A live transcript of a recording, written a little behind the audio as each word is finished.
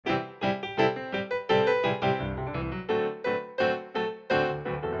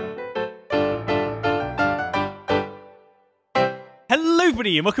Hello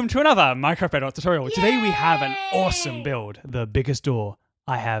everybody and welcome to another Minecraft Bedrock tutorial. Yay! Today we have an awesome build, the biggest door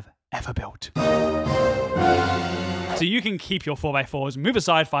I have ever built. So you can keep your 4x4s, move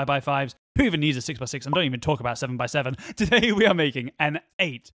aside 5x5s, who even needs a 6x6, and don't even talk about 7x7. Today we are making an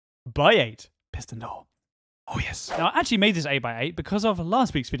 8x8 piston door. Oh yes. Now I actually made this 8x8 because of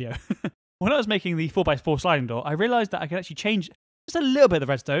last week's video. When I was making the 4x4 sliding door, I realised that I could actually change just a little bit of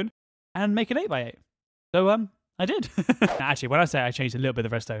the redstone and make an 8x8. So I did. Actually, when I say I changed a little bit of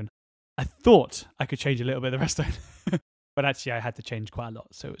the redstone, I thought I could change a little bit of the redstone. But actually I had to change quite a lot.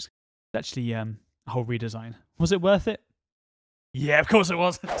 So it was actually a whole redesign. Was it worth it? Yeah, of course it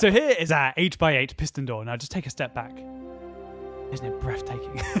was. So here is our 8x8 piston door. Now just take a step back. Isn't it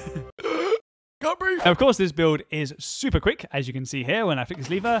breathtaking? Can't breathe. Now, of course, this build is super quick. As you can see here, when I flick this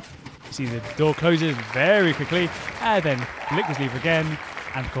lever, you see the door closes very quickly. And then flick this lever again.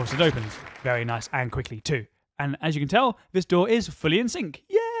 And of course it opens very nice and quickly too. And as you can tell, this door is fully in sync.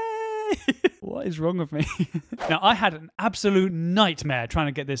 Yay! What is wrong with me? Now, I had an absolute nightmare trying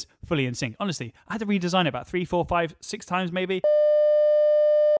to get this fully in sync. Honestly, I had to redesign it about 3, 4, 5, 6 times maybe.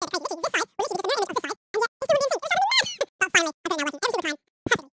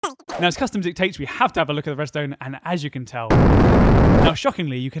 Now, as custom dictates, we have to have a look at the redstone, and as you can tell... Now,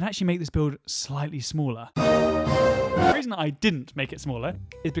 shockingly, you can actually make this build slightly smaller. The reason I didn't make it smaller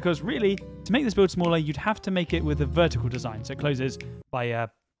is because really, to make this build smaller, you'd have to make it with a vertical design. So it closes by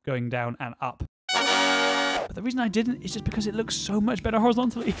going down and up. But the reason I didn't is just because it looks so much better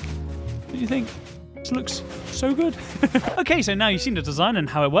horizontally. What do you think? This looks so good. Okay, so now you've seen the design and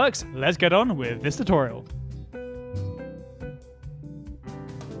how it works. Let's get on with this tutorial.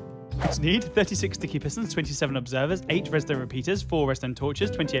 You need 36 sticky pistons, 27 observers, 8 redstone repeaters, 4 redstone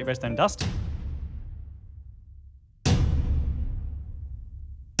torches, 28 redstone dust.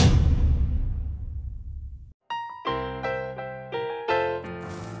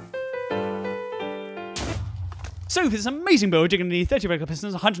 So for this amazing build, you're going to need 30 regular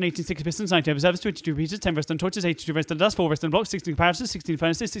pistons, 118 sticky pistons, 19 observers, 22 repeaters, 10 redstone torches, 82 redstone dust, 4 redstone blocks, 16 comparators, 16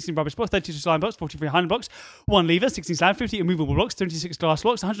 furnaces, 16 rubbish blocks, 32 slime blocks, 43 iron blocks, 1 lever, 16 slab, 50 immovable blocks, 26 glass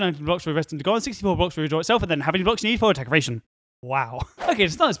blocks, 119 blocks for redstone to go on, 64 blocks for the door itself, and then how many blocks you need for decoration. Wow. Okay, to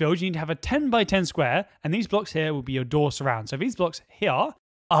start this build, you need to have a 10 by 10 square, and these blocks here will be your door surround. So these blocks here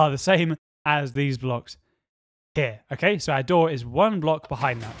are the same as these blocks here. Okay, so our door is 1 block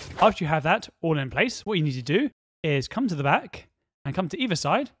behind that. After you have that all in place, what you need to do is come to the back and come to either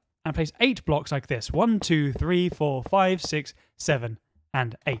side and place 8 blocks like this. 1, 2, 3, 4, 5, 6, 7,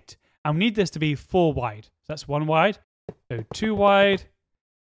 and 8. And we need this to be 4 wide. So that's 1 wide, so 2 wide,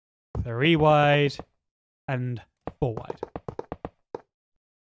 3 wide, and 4 wide.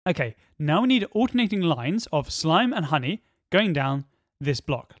 Okay, now we need alternating lines of slime and honey going down this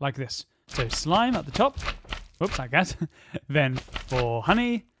block like this. So slime at the top, whoops, like that. Then 4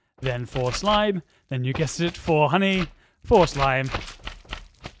 honey, then 4 slime, then you guessed it, 4 honey, 4 slime,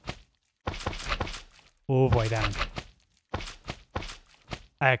 all the way down.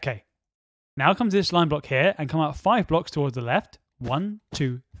 Okay, now comes this slime block here and come out 5 blocks towards the left. 1,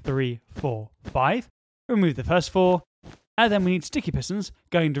 2, 3, 4, 5. Remove the first 4, and then we need sticky pistons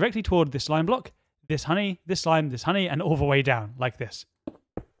going directly toward this slime block, this honey, this slime, this honey, and all the way down like this.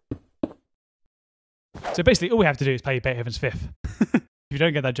 So basically all we have to do is play Beethoven's Fifth. If you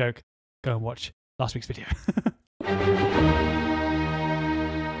don't get that joke, go and watch last week's video.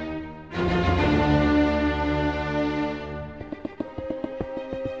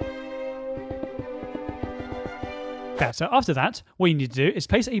 Yeah, so after that, what you need to do is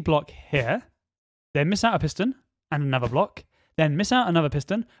place a block here, then miss out a piston and another block, then miss out another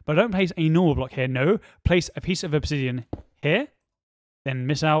piston, but don't place a normal block here. No, place a piece of obsidian here, then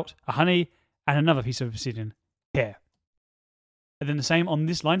miss out a honey and another piece of obsidian here. And then the same on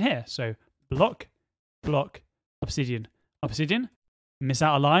this line here. So block, block, obsidian, obsidian. Miss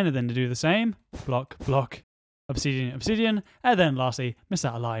out a line and then to do the same. Block, block, obsidian, obsidian. And then lastly, miss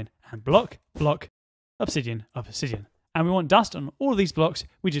out a line and block, block, obsidian, obsidian. And we want dust on all of these blocks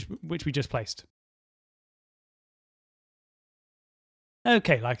which we just placed.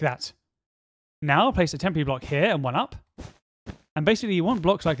 Okay, like that. Now place a temporary block here and 1 up. And basically you want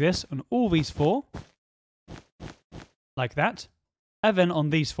blocks like this on all these 4. Like that. And then on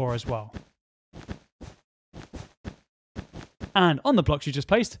these 4 as well. And on the blocks you just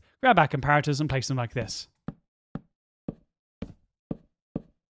placed, grab our comparators and place them like this.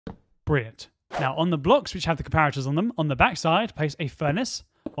 Brilliant. Now on the blocks which have the comparators on them, on the back side, place a furnace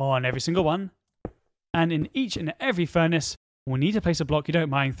on every single one. And in each and every furnace, we'll need to place a block you don't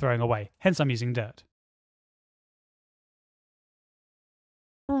mind throwing away. Hence I'm using dirt.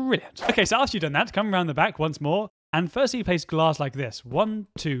 Brilliant. Okay, so after you've done that, come around the back once more And firstly, place glass like this. 1,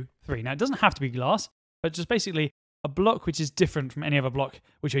 2, 3. Now, it doesn't have to be glass, but just basically a block which is different from any other block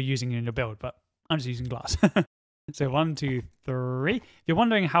which you're using in your build, but I'm just using glass. So 1, 2, 3. If you're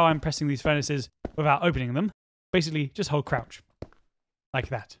wondering how I'm pressing these furnaces without opening them, basically just hold crouch. Like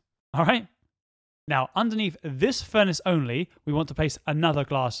that. All right? Now, underneath this furnace only, we want to place another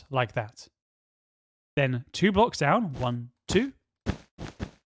glass like that. Then 2 blocks down. 1, 2.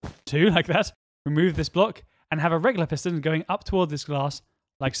 2, like that. Remove this block and have a regular piston going up toward this glass,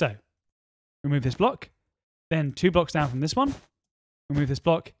 like so. Remove this block. Then 2 blocks down from this one. Remove this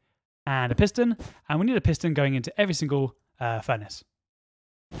block and a piston. And we need a piston going into every single furnace.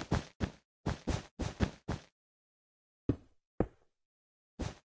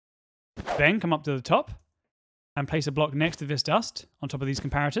 Then come up to the top and place a block next to this dust on top of these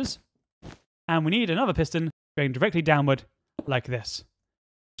comparators. And we need another piston going directly downward like this.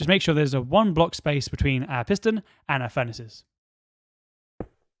 Just make sure there's a 1 block space between our piston and our furnaces.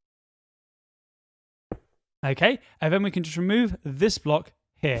 Okay, and then we can just remove this block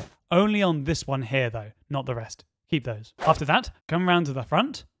here. Only on this one here though, not the rest. Keep those. After that, come around to the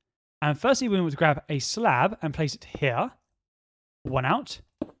front. And firstly, we want to grab a slab and place it here. 1 out.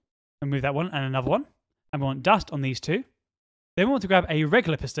 Remove that one and another one. And we want dust on these 2. Then we want to grab a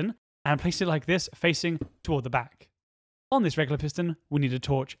regular piston and place it like this, facing toward the back. On this regular piston, we need a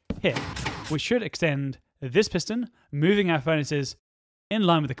torch here, which should extend this piston, moving our furnaces in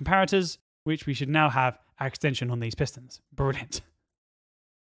line with the comparators, which we should now have our extension on these pistons. Brilliant.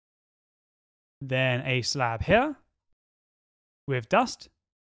 Then a slab here with dust,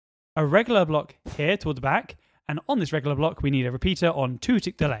 a regular block here toward the back, and on this regular block, we need a repeater on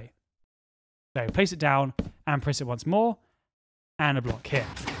 2-tick delay. So place it down and press it once more, and a block here.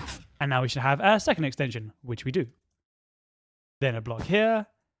 And now we should have a second extension, which we do. Then a block here,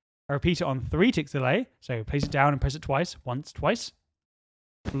 a repeater on 3-tick delay, so place it down and press it twice, once, twice.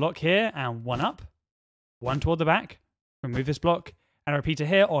 Block here and 1 up, 1 toward the back, remove this block, and a repeater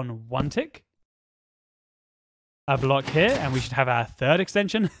here on 1 tick. A block here, and we should have our third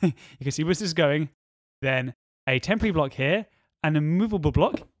extension. You can see where this is going. Then a temporary block here, an immovable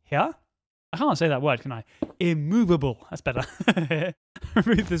block here. I can't say that word, can I? Immovable. That's better.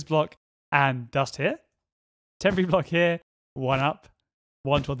 Remove this block and dust here. Temporary block here. 1 up,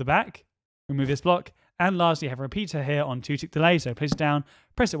 1 toward the back. Remove this block. And lastly, have a repeater here on 2-tick delay. So place it down,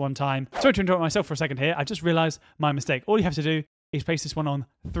 press it 1 time. Sorry to interrupt myself for a second here. I just realized my mistake. All you have to do is place this one on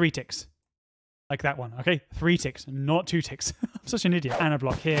 3 ticks. Like that one, okay? 3 ticks, not 2 ticks. I'm such an idiot. And a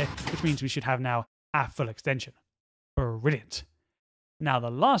block here, which means we should have now our full extension. Brilliant. Now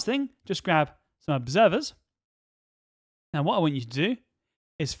the last thing, just grab some observers. Now what I want you to do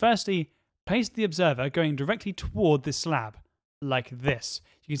is firstly place the observer going directly toward this slab, like this.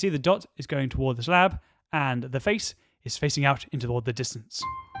 You can see the dot is going toward the slab and the face is facing out into toward the distance.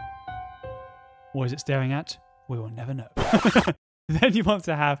 What is it staring at? We will never know. Then you want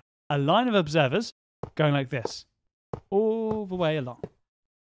to have a line of observers going like this, all the way along.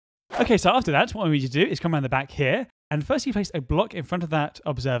 Okay, so after that, what I need you to do is come around the back here, and first you place a block in front of that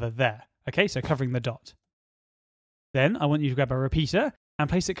observer there. Okay, so covering the dot. Then I want you to grab a repeater and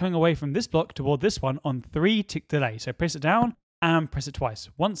place it coming away from this block toward this one on 3-tick delay. So press it down and press it twice.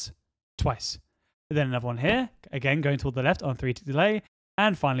 Once, twice. Then another one here, again going toward the left on 3-tick delay.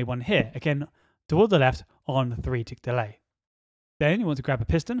 And finally one here, again toward the left on 3-tick delay. Then you want to grab a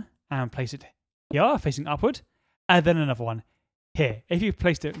piston and place it here, facing upward. And then another one here. If you've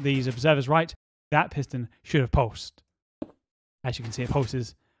placed these observers right, that piston should have pulsed. As you can see, it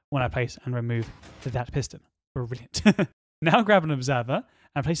pulses when I place and remove that piston. Brilliant. Now grab an observer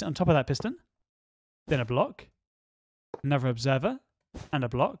and place it on top of that piston. Then a block, another observer, and a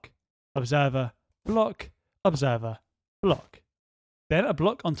block. Observer, block, observer, block. Then a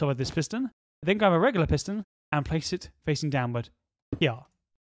block on top of this piston. Then grab a regular piston and place it facing downward here.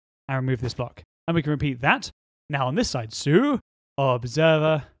 And remove this block. And we can repeat that. Now on this side, so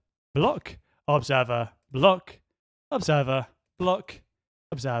observer, block, observer, block, observer, block,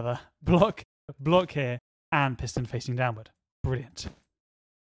 observer, block, block here, and piston facing downward. Brilliant.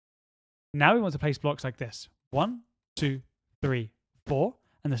 Now we want to place blocks like this. 1, 2, 3, 4.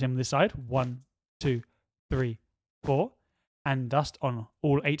 And the same on this side. 1, 2, 3, 4. And dust on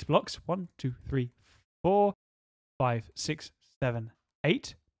all 8 blocks. 1, 2, 3, 4, 5, 6, 7,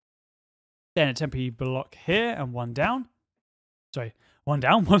 8. Then a temporary block here and 1 down. Sorry, 1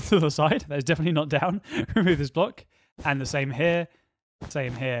 down, 1 to the side. That is definitely not down. Remove this block. And the same here,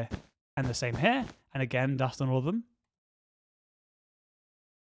 and the same here. And again, dust on all of them.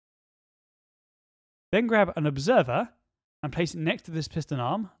 Then grab an observer and place it next to this piston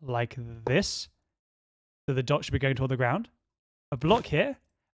arm, like this. So the dot should be going toward the ground. A block here.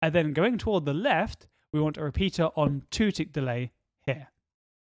 And then going toward the left, we want a repeater on 2-tick delay here.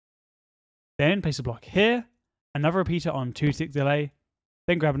 Then place a block here. Another repeater on 2-tick delay.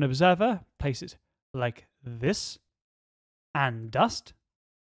 Then grab an observer, place it like this. And dust.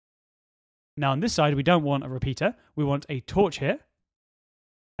 Now on this side, we don't want a repeater. We want a torch here.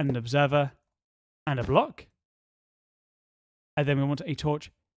 And an observer. And a block. And then we want a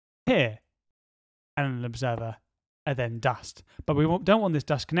torch here. And an observer. And then dust. But we don't want this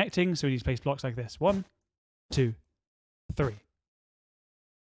dust connecting, so we need to place blocks like this. 1, 2, 3.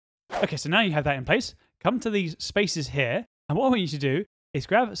 Okay, so now you have that in place. Come to these spaces here. And what I want you to do is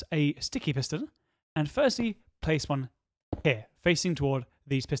grab a sticky piston. And firstly, place one here, facing toward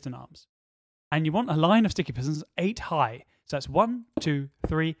these piston arms. And you want a line of sticky pistons 8 high. So that's 1, 2,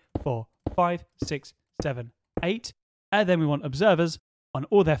 3, 4, 5, 6, 7, 8. And then we want observers on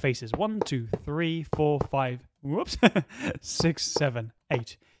all their faces. 1, 2, 3, 4, 5, whoops, 6, 7,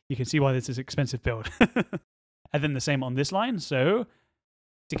 8. You can see why this is an expensive build. And then the same on this line. So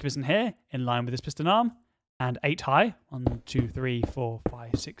sticky piston here, in line with this piston arm. And 8 high. 1, 2, 3, 4, 5,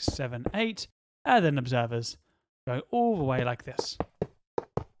 6, 7, 8. And then observers going all the way like this.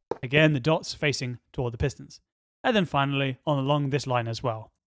 Again, the dots facing toward the pistons. And then finally, along this line as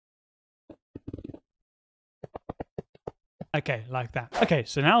well. Okay, like that. Okay,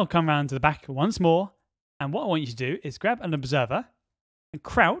 so now I'll come around to the back once more. And what I want you to do is grab an observer and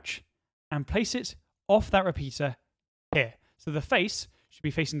crouch and place it off that repeater here. So the face should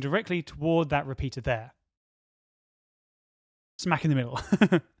be facing directly toward that repeater there. Smack in the middle.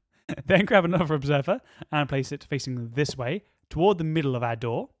 Then grab another observer and place it facing this way toward the middle of our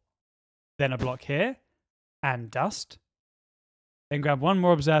door. Then a block here and dust. Then grab one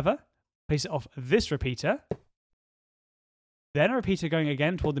more observer, place it off this repeater. Then a repeater going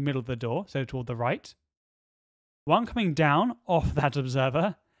again toward the middle of the door, so toward the right. One coming down off that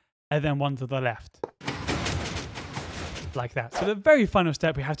observer, and then one to the left. Like that. So the very final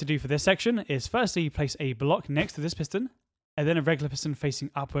step we have to do for this section is firstly place a block next to this piston, and then a regular piston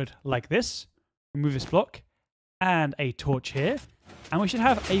facing upward like this. Remove this block, and a torch here. And we should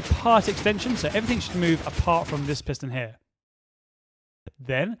have a part extension, so everything should move apart from this piston here.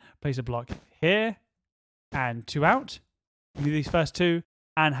 Then place a block here, and 2 out. Remove these first 2,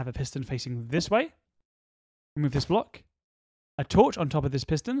 and have a piston facing this way. Remove this block. A torch on top of this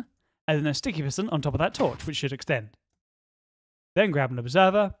piston, and then a sticky piston on top of that torch, which should extend. Then grab an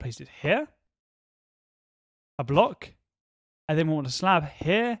observer, place it here. A block. And then we want a slab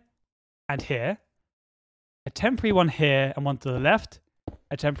here and here. A temporary one here and one to the left.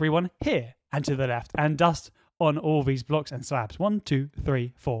 A temporary one here and to the left. And dust on all these blocks and slabs. 1, 2,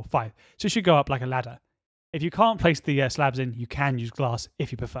 3, 4, 5. So it should go up like a ladder. If you can't place the slabs in, you can use glass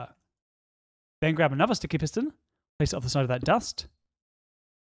if you prefer. Then grab another sticky piston. Place it off the side of that dust.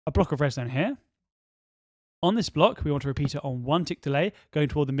 A block of redstone here. On this block, we want a repeater on 1 tick delay going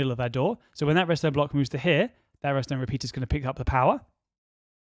toward the middle of our door. So when that redstone block moves to here, that redstone repeater is going to pick up the power.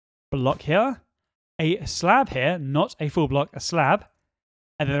 Block here. A slab here, not a full block, a slab.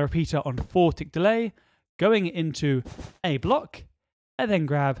 And then a repeater on 4 tick delay going into a block. And then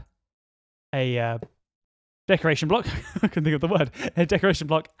grab a decoration block. I couldn't think of the word. A decoration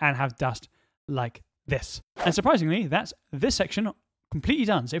block and have dust like this. And surprisingly, that's this section completely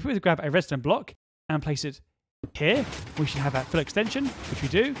done. So if we were to grab a redstone block and place it here, we should have that full extension, which we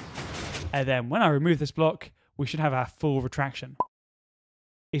do. And then when I remove this block, we should have our full retraction.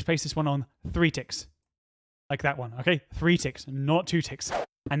 Let's place this one on 3 ticks. Like that one, okay? 3 ticks, not 2 ticks.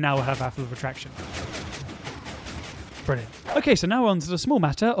 And now we'll have our full retraction. Brilliant. Okay, so now we're on to the small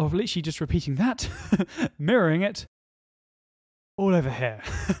matter of literally just repeating that, mirroring it all over here.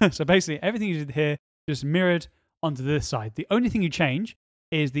 So basically everything you did here just mirrored onto this side. The only thing you change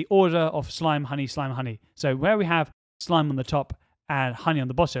is the order of slime, honey, slime, honey. So where we have slime on the top and honey on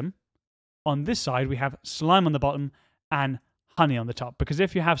the bottom, on this side we have slime on the bottom and honey on the top. Because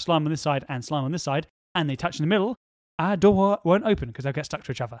if you have slime on this side and slime on this side and they touch in the middle, our door won't open because they'll get stuck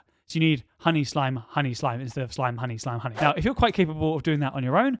to each other. So you need honey, slime, instead of slime, honey, slime, honey. Now, if you're quite capable of doing that on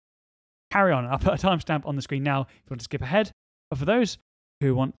your own, carry on. I'll put a timestamp on the screen now if you want to skip ahead. But for those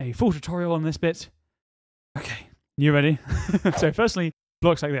who want a full tutorial on this bit, okay, you ready? So firstly,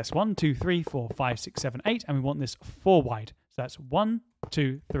 blocks like this. 1, 2, 3, 4, 5, 6, 7, 8. And we want this 4 wide. So that's 1,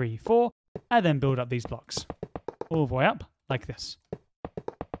 2, 3, 4. And then build up these blocks all the way up like this.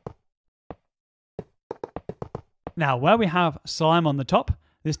 Now, where we have slime on the top,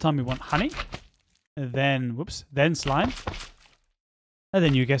 this time we want honey. Then, whoops, then slime. And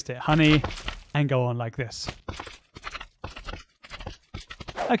then you guessed it, honey. And go on like this.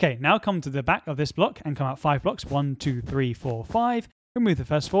 Okay, now come to the back of this block and come out 5 blocks. 1, 2, 3, 4, 5. Remove the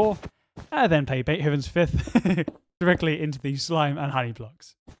first 4. And then play Beethoven's Fifth directly into the slime and honey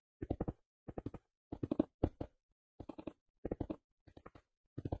blocks.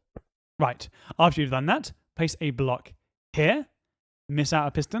 Right, after you've done that, place a block here, miss out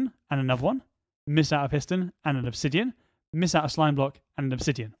a piston and another one, miss out a piston and an obsidian, miss out a slime block and an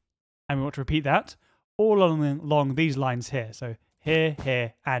obsidian. And we want to repeat that all along these lines here. So here,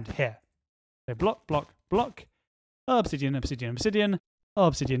 here, and here. So block, block, block, obsidian, obsidian, obsidian,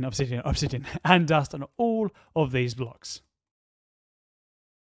 obsidian, obsidian, obsidian, and dust on all of these blocks.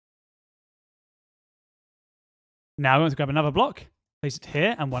 Now we want to grab another block, place it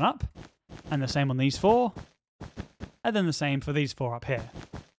here and one up, and the same on these 4, and then the same for these 4 up here.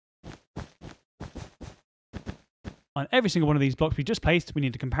 On every single one of these blocks we just placed, we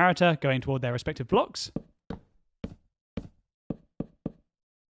need a comparator going toward their respective blocks.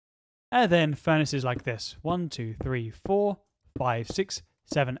 And then furnaces like this. 1, 2, 3, 4, 5, 6,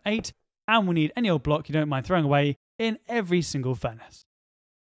 7, 8. And we need any old block you don't mind throwing away in every single furnace.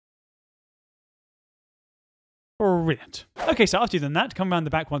 Brilliant. Okay, so after you've done that, come around the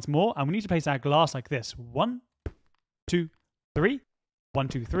back once more, and we need to place our glass like this. 1, 2, 3. 1,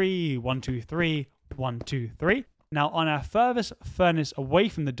 2, 3. 1, 2, 3. 1, 2, 3. Now, on our furthest furnace away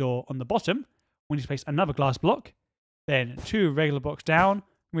from the door on the bottom, we need to place another glass block, then 2 regular blocks down,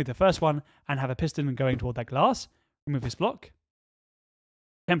 remove the first one, and have a piston going toward that glass. Remove this block.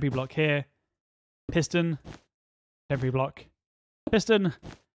 Temporary block here, piston, temporary block, piston,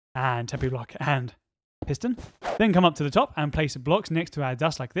 and temporary block and piston. Then come up to the top and place blocks next to our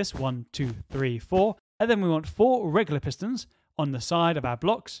dust like this. 1, 2, 3, 4. And then we want 4 regular pistons on the side of our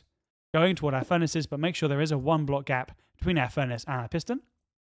blocks, going toward our furnaces, but make sure there is a 1 block gap between our furnace and our piston.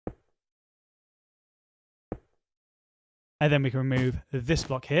 And then we can remove this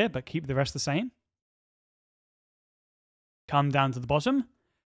block here, but keep the rest the same. Come down to the bottom,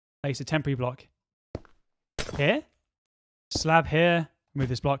 place a temporary block here, slab here, remove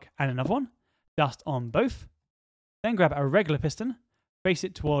this block and another one, dust on both. Then grab a regular piston, face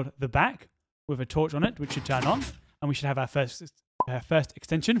it toward the back with a torch on it, which should turn on, and we should have our first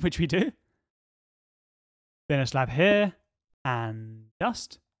extension, which we do. Then a slab here and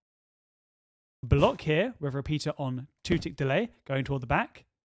dust. Block here with a repeater on 2-tick delay going toward the back.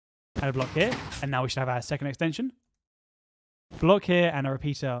 And a block here, and now we should have our second extension. Block here and a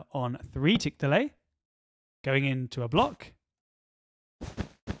repeater on 3-tick delay going into a block.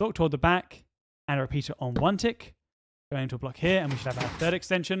 Block toward the back and a repeater on 1 tick going into a block here, and we should have our third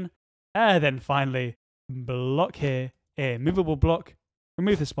extension. And then finally, block here, a movable block.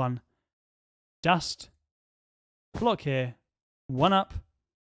 Remove this one. Dust. Block here, 1 up,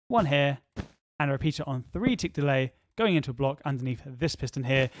 1 here, and a repeater on 3-tick delay going into a block underneath this piston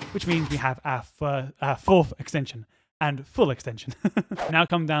here, which means we have our 4th extension and full extension. Now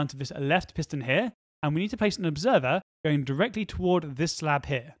come down to this left piston here, and we need to place an observer going directly toward this slab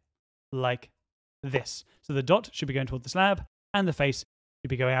here, like this. So the dot should be going toward the slab, and the face should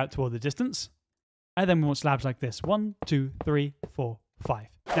be going out toward the distance. And then we want slabs like this. 1, 2, 3, 4, 5.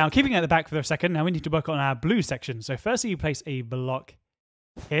 Now, keeping it at the back for a second, now we need to work on our blue section. So firstly, you place a block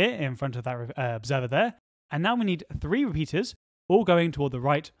here in front of that observer there. And now we need 3 repeaters, all going toward the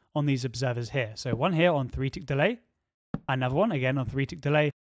right on these observers here. So 1 here on 3-tick delay, another one again on 3-tick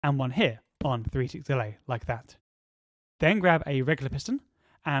delay, and 1 here on 3-tick delay, like that. Then grab a regular piston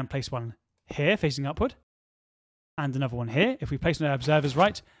and place 1 here facing upward, and another one here. If we place our observers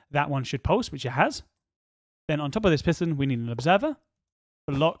right, that one should pulse, which it has. Then on top of this piston, we need an observer,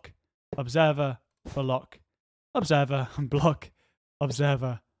 block, observer, block, observer, block,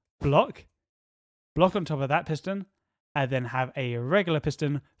 observer, block, block on top of that piston, and then have a regular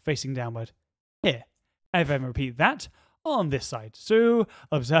piston facing downward here. And then repeat that on this side. So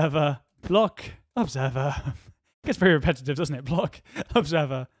observer, block, observer. Gets very repetitive, doesn't it? Block,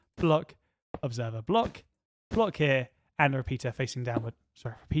 observer, block, observer, block, block here, and a repeater facing downward.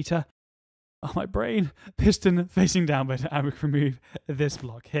 Sorry, repeater. Oh, my brain. Piston facing downward, and we can remove this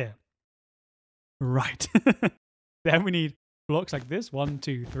block here. Right. Then we need blocks like this. 1,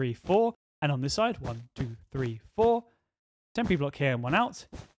 2, 3, 4. And on this side, 1, 2, 3, 4. Temporary block here and 1 out.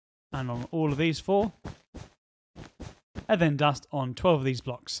 And on all of these 4. And then dust on 12 of these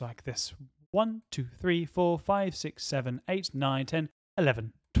blocks like this. 1, 2, 3, 4, 5, 6, 7, 8, 9, 10,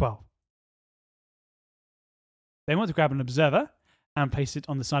 11, 12. Then we want to grab an observer and place it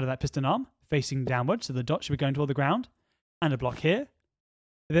on the side of that piston arm, facing downward, so the dot should be going toward the ground, and a block here.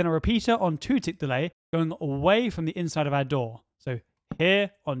 Then a repeater on 2-tick delay going away from the inside of our door, so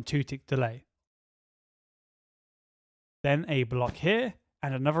here on 2-tick delay. Then a block here,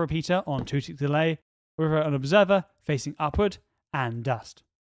 and another repeater on 2-tick delay with an observer facing upward and dust.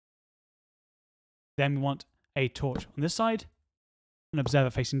 Then we want a torch on this side, an observer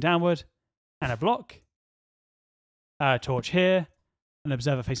facing downward, and a block. A torch here, an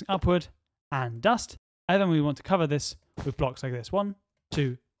observer facing upward, and dust. And then we want to cover this with blocks like this. 1,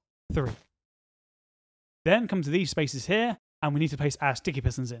 2, 3. Then come to these spaces here, and we need to place our sticky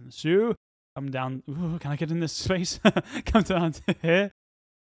pistons in. So come down. Ooh, can I get in this space? Come down to here.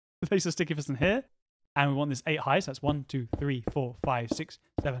 Place a sticky piston here. And we want this 8 high. So that's 1, 2, 3, 4, 5, 6,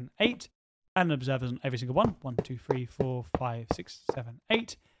 7, 8. And observers on every single one. 1, 2, 3, 4, 5, 6, 7,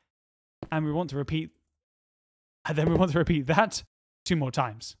 8. And we want to repeat. And then we want to repeat that 2 more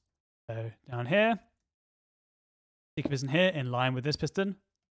times. So down here. Sticky piston here in line with this piston.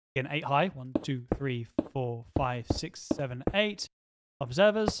 Again, 8 high. 1, 2, 3, 4, 5, 6, 7, 8.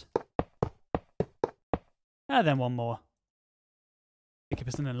 Observers. And then 1 more. Sticky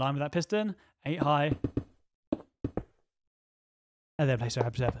piston in line with that piston. 8 high. And then place our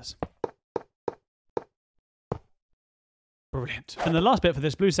observers. Brilliant. And the last bit for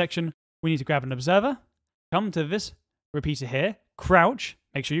this blue section, we need to grab an observer. Come to this repeater here. Crouch.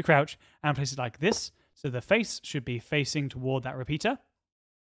 Make sure you crouch. And place it like this. So the face should be facing toward that repeater.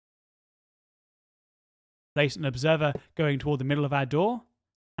 Place an observer going toward the middle of our door.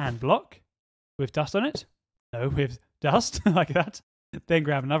 And block. With dust on it. No, with dust. Like that. Then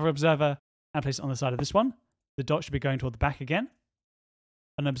grab another observer. And place it on the side of this one. The dot should be going toward the back again.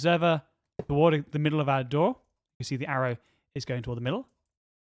 An observer toward the middle of our door. You see the arrow is going toward the middle.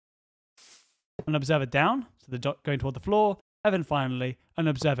 An observer down, so the dot going toward the floor. And then finally, an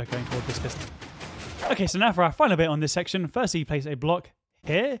observer going toward this piston. Okay, so now for our final bit on this section. Firstly, place a block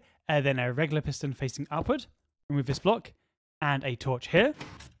here, and then a regular piston facing upward. Remove this block, and a torch here.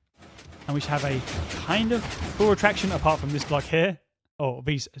 And we should have a kind of full retraction apart from this block here, or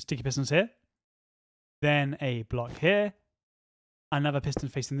these sticky pistons here. Then a block here. Another piston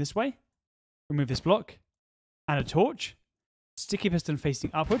facing this way. Remove this block. And a torch. Sticky piston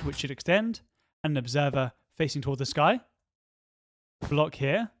facing upward, which should extend. And an observer facing toward the sky. Block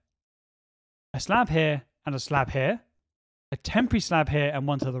here. A slab here and a slab here. A temporary slab here and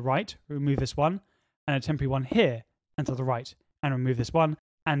one to the right. Remove this one. And a temporary one here and to the right. And remove this one.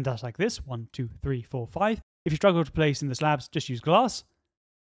 And dust like this. 1, 2, 3, 4, 5. If you struggle to place in the slabs, just use glass.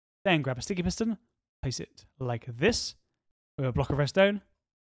 Then grab a sticky piston. Place it like this. With a block of redstone.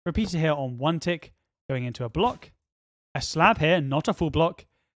 Repeat it here on 1 tick. Going into a block. A slab here, not a full block.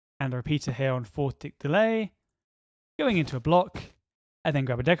 And a repeater here on 4-tick delay. Going into a block. And then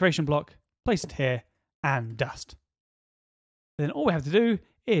grab a decoration block. Place it here. And dust. Then all we have to do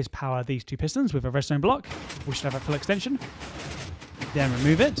is power these 2 pistons with a redstone block. We should have a full extension. Then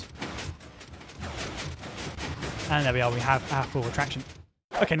remove it. And there we are. We have our full retraction.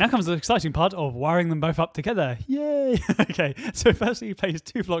 Okay, now comes the exciting part of wiring them both up together. Yay! Okay, so firstly you place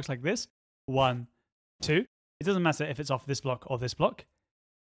 2 blocks like this. 1, 2. It doesn't matter if it's off this block or this block.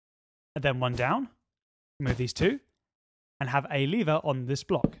 And then 1 down. Remove these 2. And have a lever on this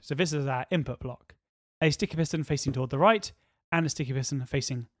block. So this is our input block. A sticky piston facing toward the right. And a sticky piston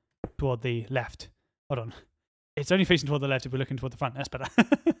facing toward the left. Hold on. It's only facing toward the left if we're looking toward the front. That's better.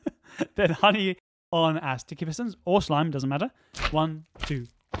 Then honey on our sticky pistons. Or slime, doesn't matter. 1, 2,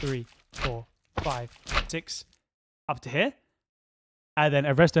 3, 4, 5, 6. Up to here. And then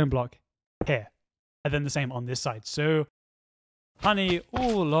a redstone block here. And then the same on this side. So honey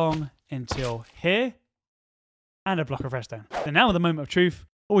all along until here. And a block of redstone. So now with the moment of truth,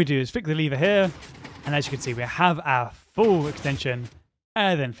 all we do is flick the lever here. And as you can see, we have our full extension.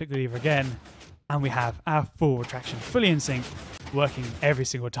 And then flick the lever again. And we have our full retraction fully in sync, working every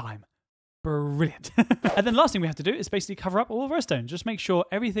single time. Brilliant. And then last thing we have to do is basically cover up all the redstone. Just make sure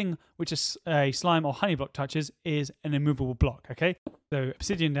everything which is a slime or honey block touches is an immovable block, okay? So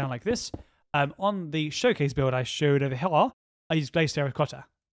obsidian down like this. On the showcase build I showed over here, I used glazed terracotta,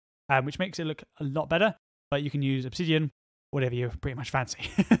 which makes it look a lot better. But you can use obsidian, whatever you pretty much fancy.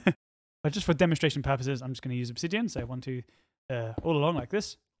 But just for demonstration purposes, I'm just going to use obsidian. So 1, 2, all along like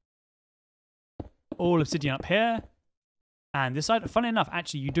this. All obsidian up here. And this side, funny enough,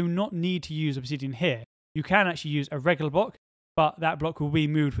 actually, you do not need to use obsidian here. You can actually use a regular block, but that block will be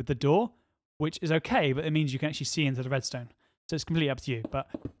moved with the door, which is okay, but it means you can actually see into the redstone. So it's completely up to you. But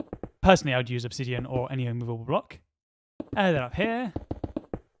personally, I would use obsidian or any immovable block. And then up here,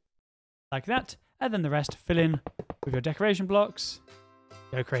 like that. And then the rest, fill in with your decoration blocks.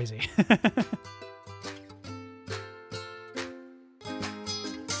 Go crazy.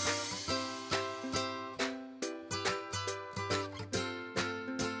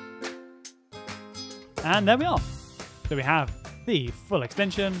 And there we are. So we have the full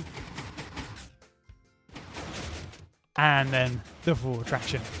extension, and then the full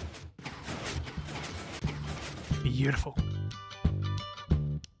traction. Beautiful.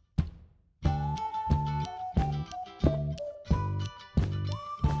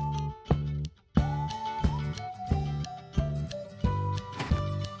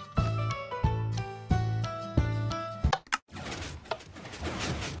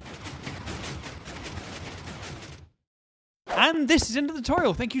 And this is the end of the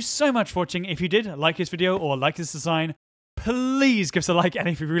tutorial. Thank you so much for watching. If you did like this video or like this design, please give us a like. And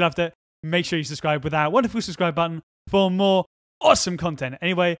if you really loved it, make sure you subscribe with that wonderful subscribe button for more awesome content.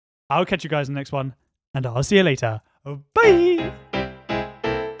 Anyway, I'll catch you guys in the next one, and I'll see you later. Bye!